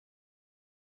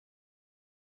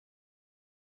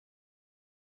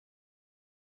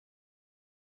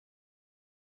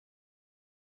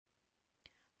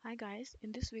Hi guys,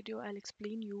 in this video I'll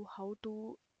explain you how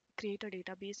to create a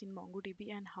database in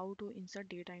MongoDB and how to insert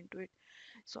data into it.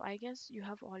 So I guess you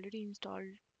have already installed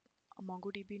a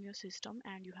MongoDB in your system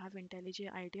and you have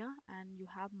IntelliJ Idea and you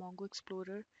have Mongo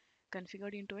Explorer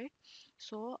configured into it.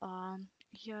 So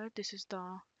here this is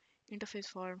the interface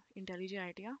for IntelliJ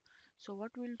Idea. So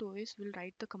what we'll do is we'll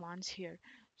write the commands here.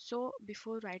 So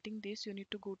before writing this you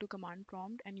need to go to command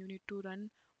prompt and you need to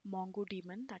run mongo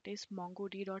daemon, that is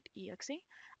mongod.exe,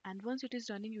 and once it is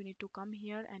running you need to come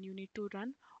here and you need to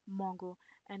run mongo,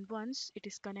 and once it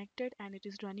is connected and it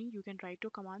is running you can write your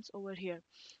commands over here.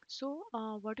 So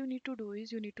what you need to do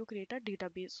is you need to create a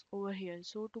database over here.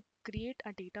 So to create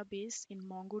a database in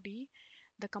MongoDB,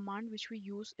 the command which we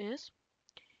use is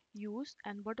use,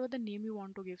 and whatever the name you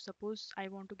want to give. Suppose I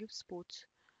want to give sports.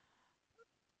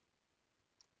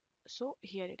 So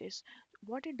here it is.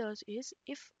 What it does is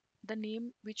if the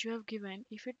name which you have given,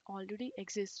 if it already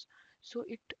exists, so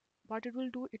it what it will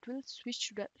do, it will switch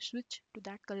to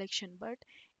that collection. But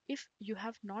if you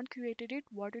have not created it,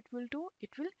 what it will do, it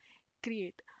will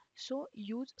create. So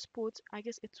use sports, I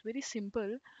guess it's very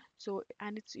simple. So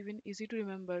and it's even easy to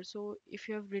remember. So if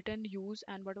you have written use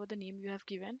and whatever the name you have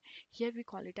given, here we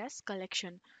call it as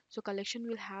collection. So collection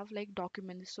will have like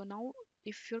documents. So now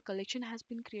if your collection has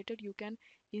been created you can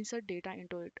insert data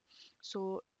into it.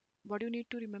 So what you need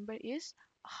to remember is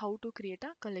how to create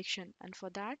a collection, and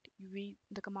for that we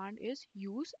the command is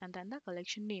use and then the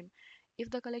collection name.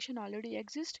 If the collection already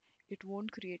exists, it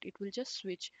won't create, it will just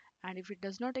switch, and if it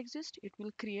does not exist it will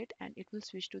create and it will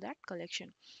switch to that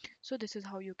collection. So this is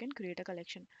how you can create a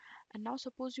collection. And now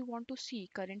suppose you want to see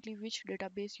currently which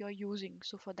database you are using,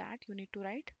 so for that you need to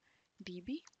write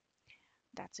db,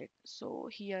 that's it. So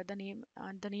here the name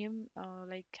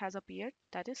like has appeared,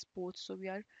 that is sports, so we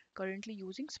are currently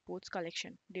using sports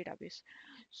collection database.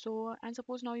 So and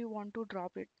suppose now you want to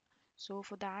drop it, so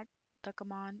for that the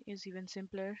command is even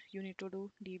simpler. You need to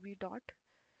do db dot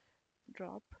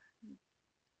drop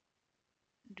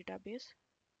database.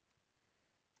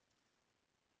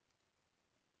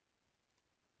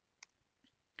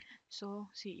 So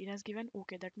see, it has given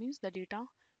okay, that means the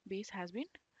database has been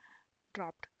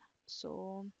dropped.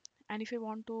 So and if you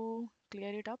want to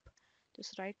clear it up,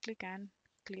 just right click and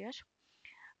clear,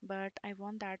 but I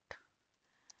want that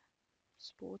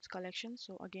sports collection,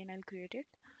 so again I'll create it.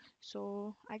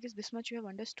 So I guess this much you have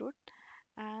understood.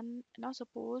 And now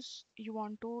suppose you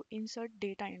want to insert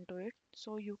data into it,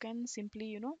 so you can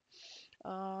simply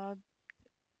uh,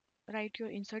 write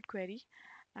your insert query.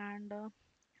 And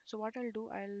so what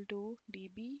I'll do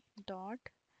db dot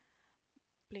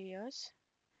players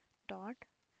dot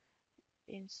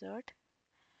insert.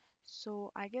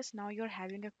 So I guess now you're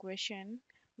having a question,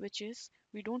 which is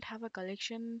we don't have a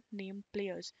collection named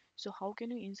players. So how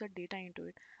can you insert data into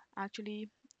it? Actually,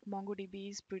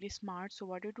 MongoDB is pretty smart. So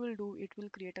what it will do, it will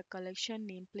create a collection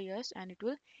named players and it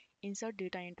will insert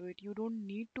data into it. You don't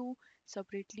need to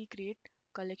separately create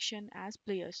collection as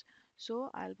players. So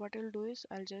what I'll do is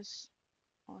I'll just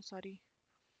sorry,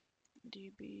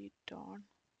 db dot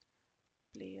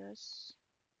players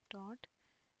dot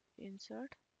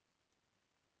insert.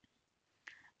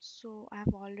 So I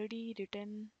have already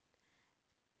written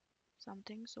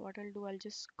something, so what I'll do, I'll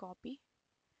just copy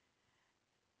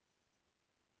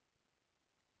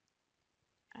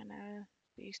and I'll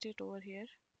paste it over here.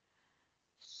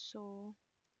 So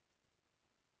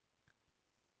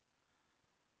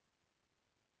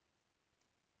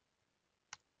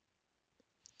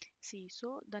see,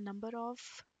 so the number of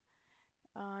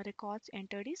records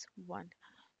entered is 1.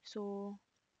 So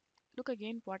look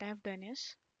again, what I have done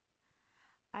is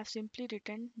I've simply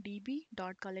written db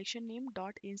dot collection name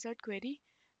dot insert query,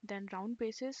 then round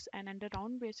braces, and under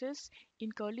round braces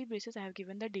in curly braces I have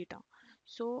given the data.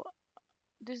 So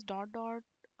this dot dot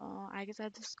I guess I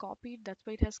just copied, that's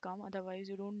why it has come. Otherwise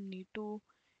you don't need to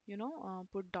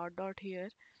put dot dot here.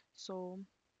 So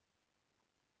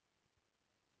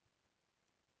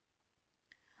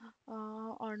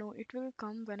or no, it will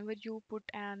come whenever you put,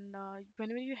 and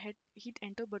whenever you hit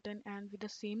enter button and with the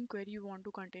same query you want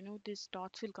to continue, this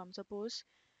dots will come. Suppose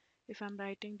if I'm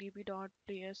writing db dot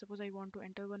player, suppose I want to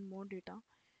enter one more data,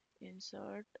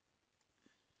 insert.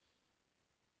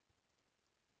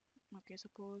 Okay,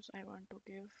 suppose I want to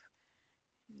give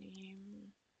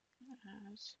name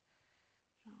as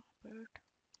Robert,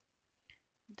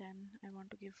 then I want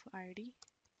to give id.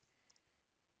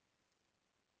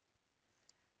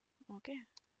 Okay,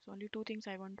 so only two things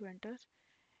I want to enter,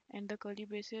 and the curly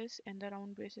braces and the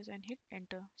round braces, and hit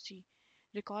enter. See,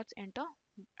 records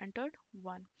entered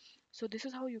 1. So this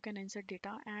is how you can insert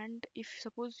data. And if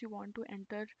suppose you want to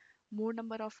enter more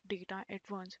number of data at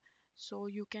once, So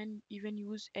you can even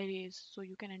use arrays, so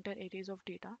you can enter arrays of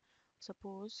data.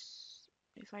 Suppose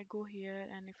if I go here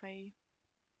and if I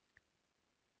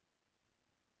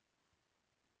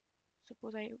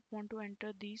suppose I want to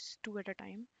enter these two at a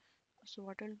time, so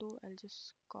what I'll do, I'll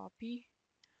just copy,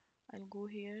 I'll go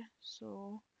here,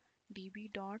 so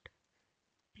db dot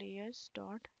players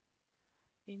dot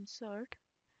insert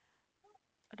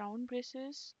round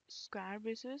braces, square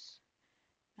braces,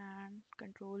 and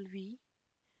control V.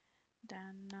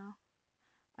 Then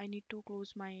I need to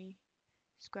close my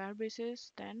square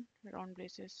braces, then round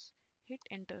braces, hit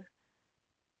enter.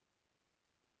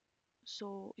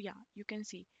 So yeah, you can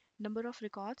see number of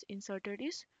records inserted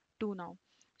is 2 now.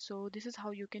 So this is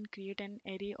how you can create an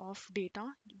array of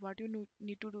data. What you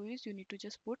need to do is you need to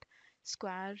just put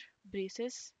square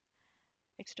braces,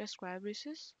 extra square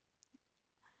braces.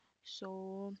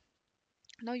 So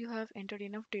now you have entered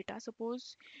enough data.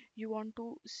 Suppose you want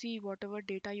to see whatever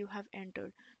data you have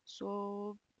entered.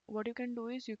 So what you can do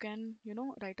is you can,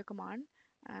 write a command,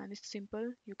 and it's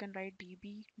simple. You can write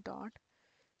db dot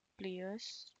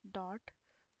players dot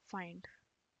find.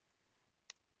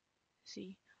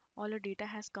 See, all the data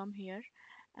has come here,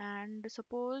 and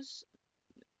suppose,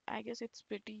 I guess it's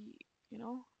pretty, you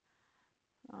know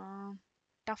uh,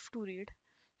 tough to read.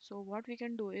 So what we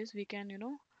can do is we can,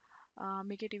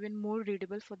 make it even more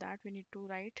readable. For that we need to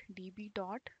write db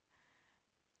dot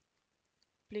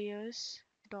players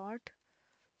dot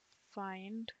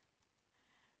find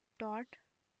dot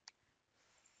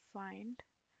find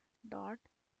dot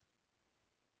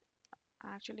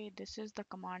actually this is the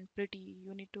command pretty.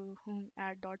 You need to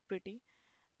add dot pretty,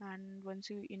 and once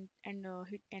you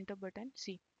hit enter button,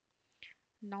 see,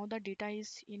 now the data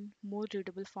is in more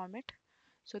readable format.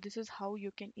 So this is how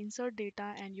you can insert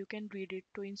data and you can read it.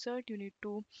 To insert, you need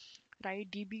to write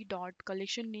db dot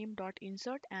collection name dot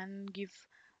insert and give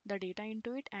the data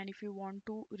into it. And if you want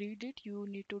to read it, you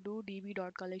need to do db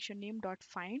dot collection name dot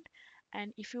find.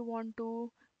 And if you want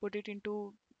to put it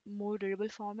into more readable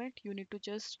format, you need to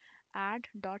just add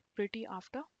dot pretty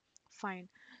after find.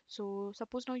 So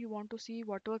suppose now you want to see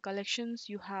whatever collections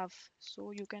you have,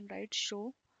 so you can write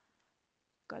show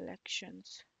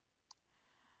collections.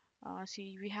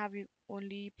 See, we have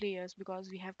only players because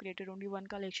we have created only one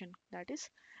collection, that is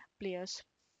players.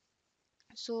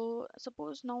 So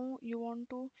suppose now you want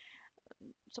to,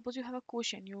 suppose you have a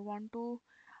question,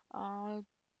 uh,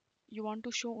 you want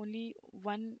to show only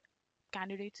one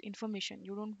candidate's information,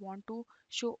 you don't want to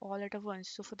show all at once.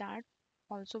 So for that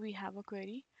also we have a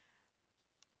query,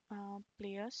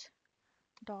 players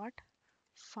dot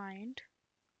find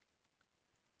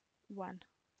one.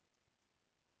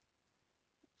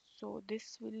 So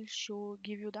this will show,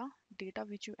 give you the data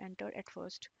which you entered at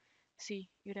first. See,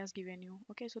 it has given you.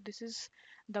 Okay, so this is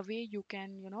the way you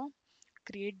can,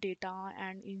 create data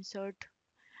and insert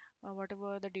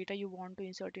whatever the data you want to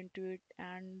insert into it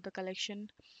and the collection.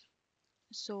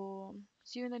 So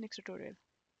see you in the next tutorial.